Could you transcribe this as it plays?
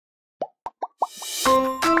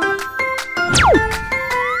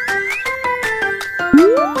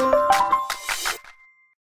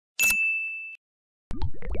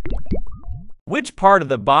Which part of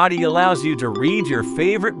the body allows you to read your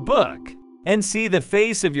favorite book and see the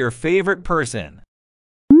face of your favorite person?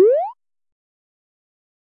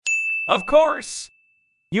 Of course,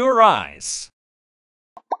 your eyes.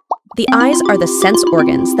 The eyes are the sense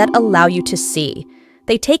organs that allow you to see.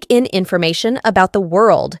 They take in information about the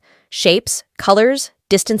world, shapes, colors,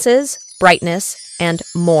 distances, brightness, and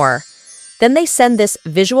more. Then they send this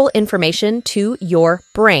visual information to your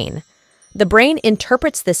brain. The brain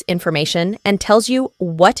interprets this information and tells you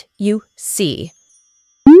what you see.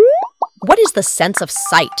 What is the sense of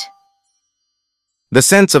sight? The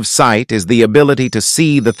sense of sight is the ability to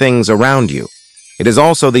see the things around you. It is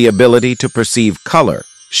also the ability to perceive color,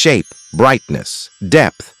 shape, brightness,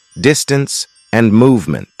 depth, distance, and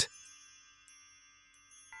movement.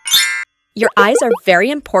 Your eyes are very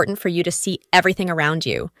important for you to see everything around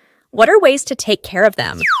you. What are ways to take care of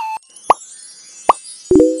them?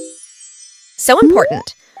 So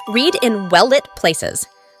important. Read in well-lit places.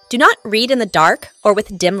 Do not read in the dark or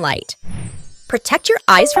with dim light. Protect your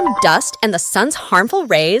eyes from dust and the sun's harmful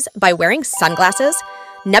rays by wearing sunglasses.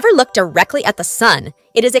 Never look directly at the sun.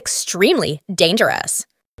 It is extremely dangerous.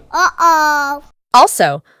 Uh-oh.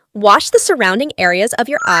 Also, wash the surrounding areas of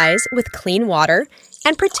your eyes with clean water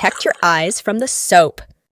and protect your eyes from the soap.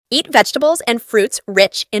 Eat vegetables and fruits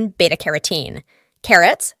rich in beta-carotene.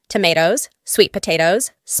 Carrots, tomatoes, sweet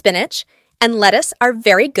potatoes, spinach, and lettuce are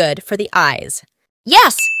very good for the eyes.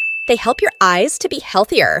 Yes, they help your eyes to be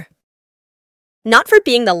healthier. Not for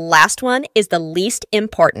being the last one is the least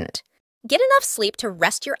important. Get enough sleep to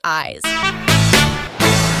rest your eyes.